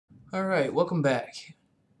Alright, welcome back.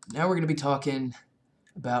 Now we're going to be talking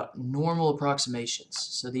about normal approximations.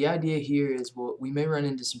 So the idea here is we may run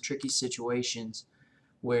into some tricky situations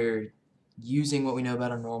where using what we know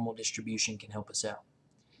about a normal distribution can help us out.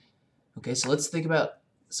 Okay, so let's think about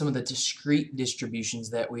some of the discrete distributions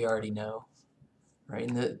that we already know. Right,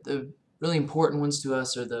 and the really important ones to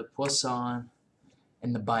us are the Poisson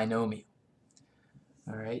and the binomial.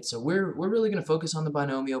 Alright, so we're really going to focus on the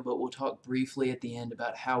binomial, but we'll talk briefly at the end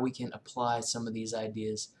about how we can apply some of these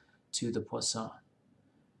ideas to the Poisson.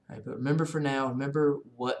 Right, but remember for now, remember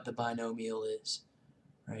what the binomial is.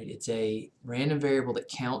 Right, it's a random variable that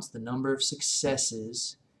counts the number of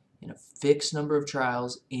successes in a fixed number of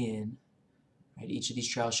trials in. Right, each of these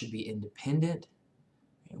trials should be independent,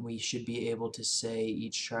 and we should be able to say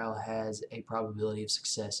each trial has a probability of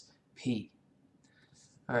success p.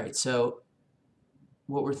 Alright, so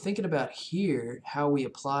what we're thinking about here, how we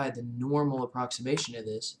apply the normal approximation of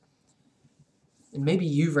this, and maybe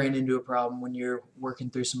you've ran into a problem when you're working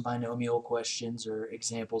through some binomial questions or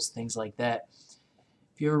examples, things like that.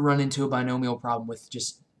 If you ever run into a binomial problem with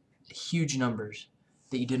just huge numbers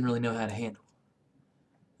that you didn't really know how to handle.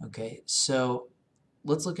 Okay, so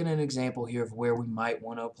let's look at an example here of where we might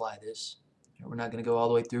want to apply this. We're not going to go all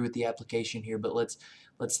the way through with the application here, but let's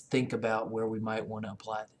think about where we might want to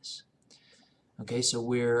apply this. Okay, so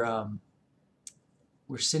we're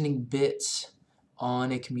sending bits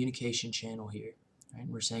on a communication channel here. Right?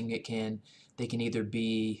 We're saying they can either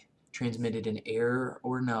be transmitted in error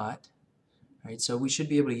or not. Right? So we should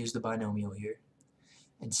be able to use the binomial here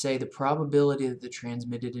and say the probability that they're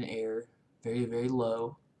transmitted in error, very, very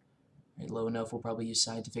low. Right? Low enough, we'll probably use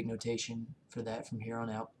scientific notation for that from here on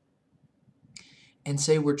out. And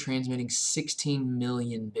say we're transmitting 16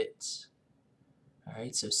 million bits.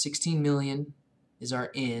 Alright, so 16 million is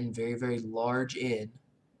our n, very, very large n.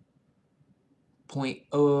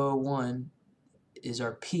 0.001 is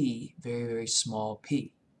our p, very, very small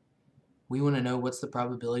p. We want to know what's the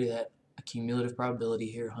probability that a cumulative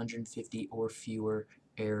probability here, 150 or fewer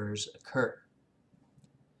errors occur.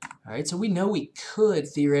 Alright, so we know we could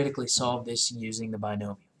theoretically solve this using the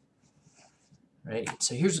binomial. Right,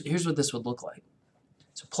 so here's what this would look like.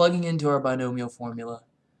 So plugging into our binomial formula,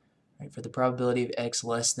 right, for the probability of x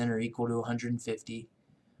less than or equal to 150,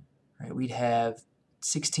 right, we'd have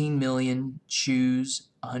 16 million choose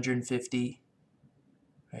 150,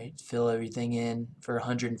 right, fill everything in for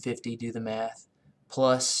 150, do the math,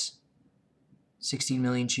 plus 16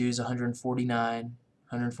 million choose 149,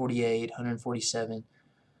 148, 147,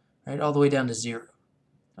 right, all the way down to 0.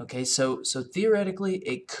 Okay, so theoretically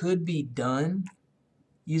it could be done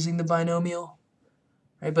using the binomial,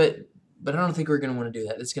 right, but I don't think we're going to want to do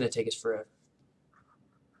that. It's going to take us forever.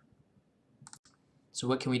 So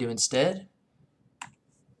what can we do instead?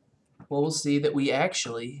 Well, we'll see that we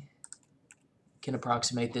actually can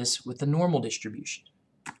approximate this with the normal distribution,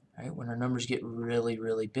 right, when our numbers get really,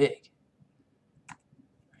 really big.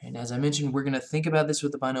 And as I mentioned, we're going to think about this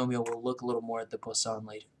with the binomial. We'll look a little more at the Poisson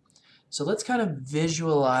later. So let's kind of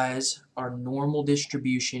visualize our normal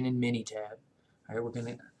distribution in Minitab. All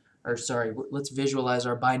right, let's visualize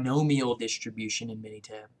our binomial distribution in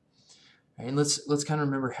Minitab. All right, and let's kind of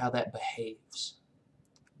remember how that behaves.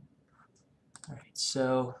 All right,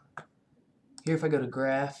 so here if I go to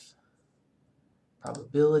graph,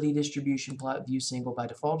 probability distribution, plot, view single, by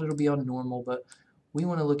default it'll be on normal, but we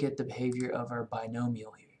want to look at the behavior of our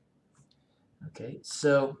binomial here. Okay,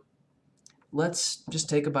 so let's just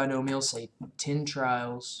take a binomial, say 10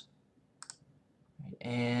 trials,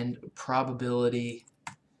 and probability,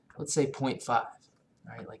 let's say 0.5,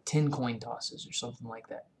 right, like 10 coin tosses or something like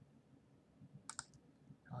that.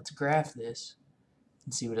 Now let's graph this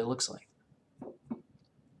and see what it looks like.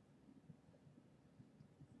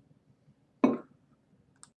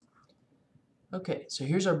 Okay, so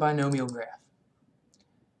here's our binomial graph.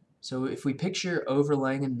 So if we picture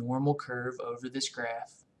overlaying a normal curve over this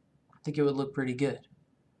graph, I think it would look pretty good.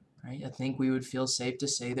 Right? I think we would feel safe to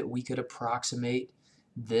say that we could approximate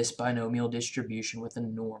this binomial distribution with a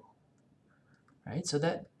normal. Right? So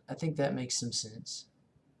I think that makes some sense.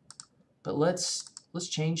 But let's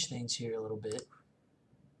change things here a little bit.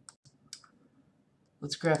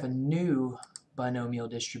 Let's graph a new binomial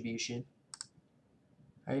distribution.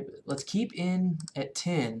 Right? Let's keep n at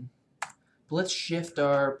 10, but let's shift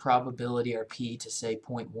our probability, our p, to say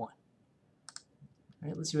 0.1.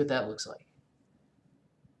 Right? Let's see what that looks like.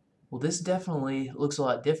 Well, this definitely looks a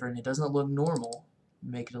lot different. It doesn't look normal.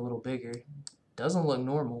 Make it a little bigger. It doesn't look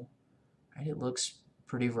normal. Right? It looks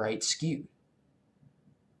pretty right skewed.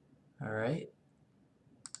 Alright.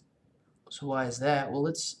 So why is that? Well,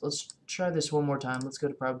 let's try this one more time. Let's go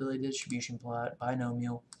to probability distribution plot,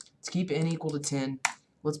 binomial, Let's keep n equal to 10.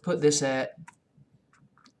 Let's put this at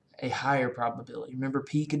a higher probability. Remember,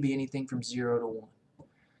 p could be anything from 0 to 1.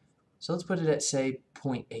 So let's put it at, say,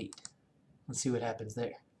 0.8. Let's see what happens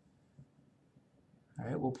there. All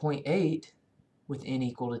right, well, 0.8 with n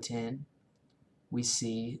equal to 10, we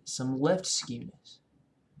see some left skewness.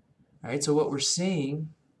 All right, so what we're seeing,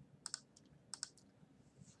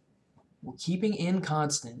 we're keeping n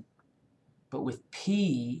constant, but with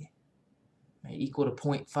p, right, equal to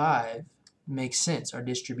 0.5, makes sense. Our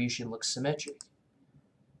distribution looks symmetric.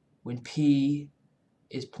 When p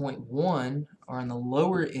is 0.1, or on the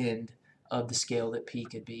lower end of the scale that p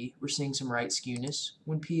could be, we're seeing some right skewness.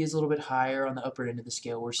 When p is a little bit higher on the upper end of the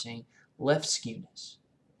scale, we're seeing left skewness.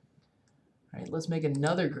 All right, let's make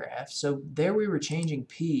another graph. So there we were changing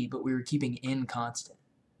p, but we were keeping n constant.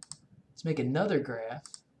 Let's make another graph,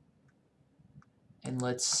 and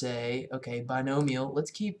let's say, okay, binomial,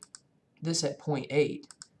 let's keep this at 0.8,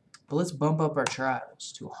 but let's bump up our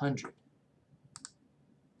trials to 100.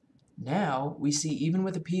 Now we see, even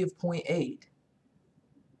with a p of 0.8,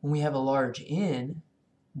 when we have a large n,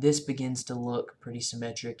 this begins to look pretty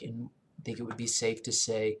symmetric, and I think it would be safe to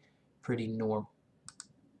say pretty normal.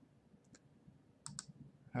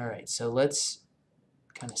 Alright, so let's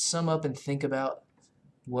kind of sum up and think about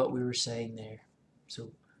what we were saying there.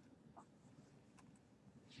 So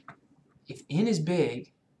if n is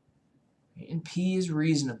big, right, and p is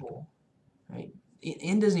reasonable, right?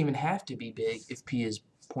 N doesn't even have to be big if p is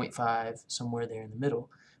 0.5, somewhere there in the middle.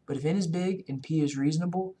 But if n is big and p is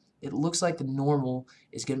reasonable, it looks like the normal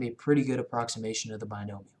is going to be a pretty good approximation of the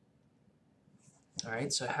binomial.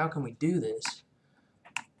 Alright, so how can we do this?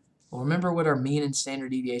 Well, remember what our mean and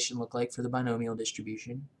standard deviation look like for the binomial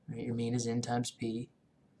distribution. Right? Your mean is n times p,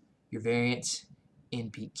 your variance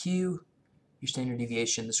npq, your standard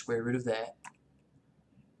deviation the square root of that.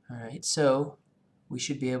 Alright, so we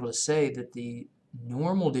should be able to say that the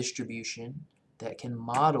normal distribution that can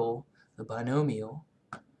model the binomial,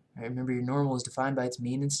 right, remember your normal is defined by its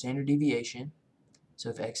mean and standard deviation, so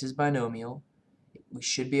if x is binomial, we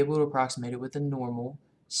should be able to approximate it with a normal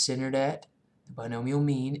centered at the binomial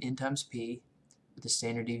mean n times p with the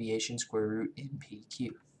standard deviation square root npq.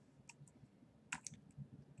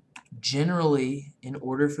 Generally, in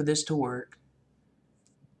order for this to work,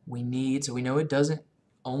 we need, so we know it doesn't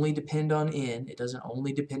only depend on n, it doesn't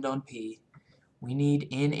only depend on p. We need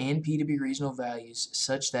n and p to be reasonable values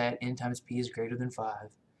such that n times p is greater than 5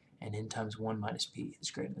 and n times 1 minus p is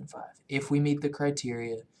greater than 5. If we meet the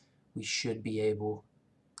criteria, we should be able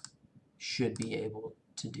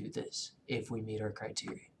to do this if we meet our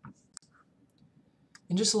criteria.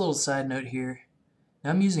 And just a little side note here, now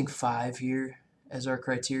I'm using 5 here as our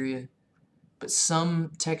criteria, but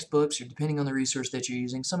some textbooks, or depending on the resource that you're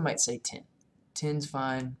using, some might say 10. 10's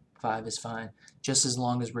fine, 5 is fine, just as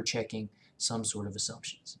long as we're checking some sort of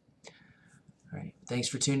assumptions. Alright, thanks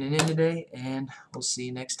for tuning in today, and we'll see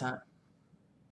you next time.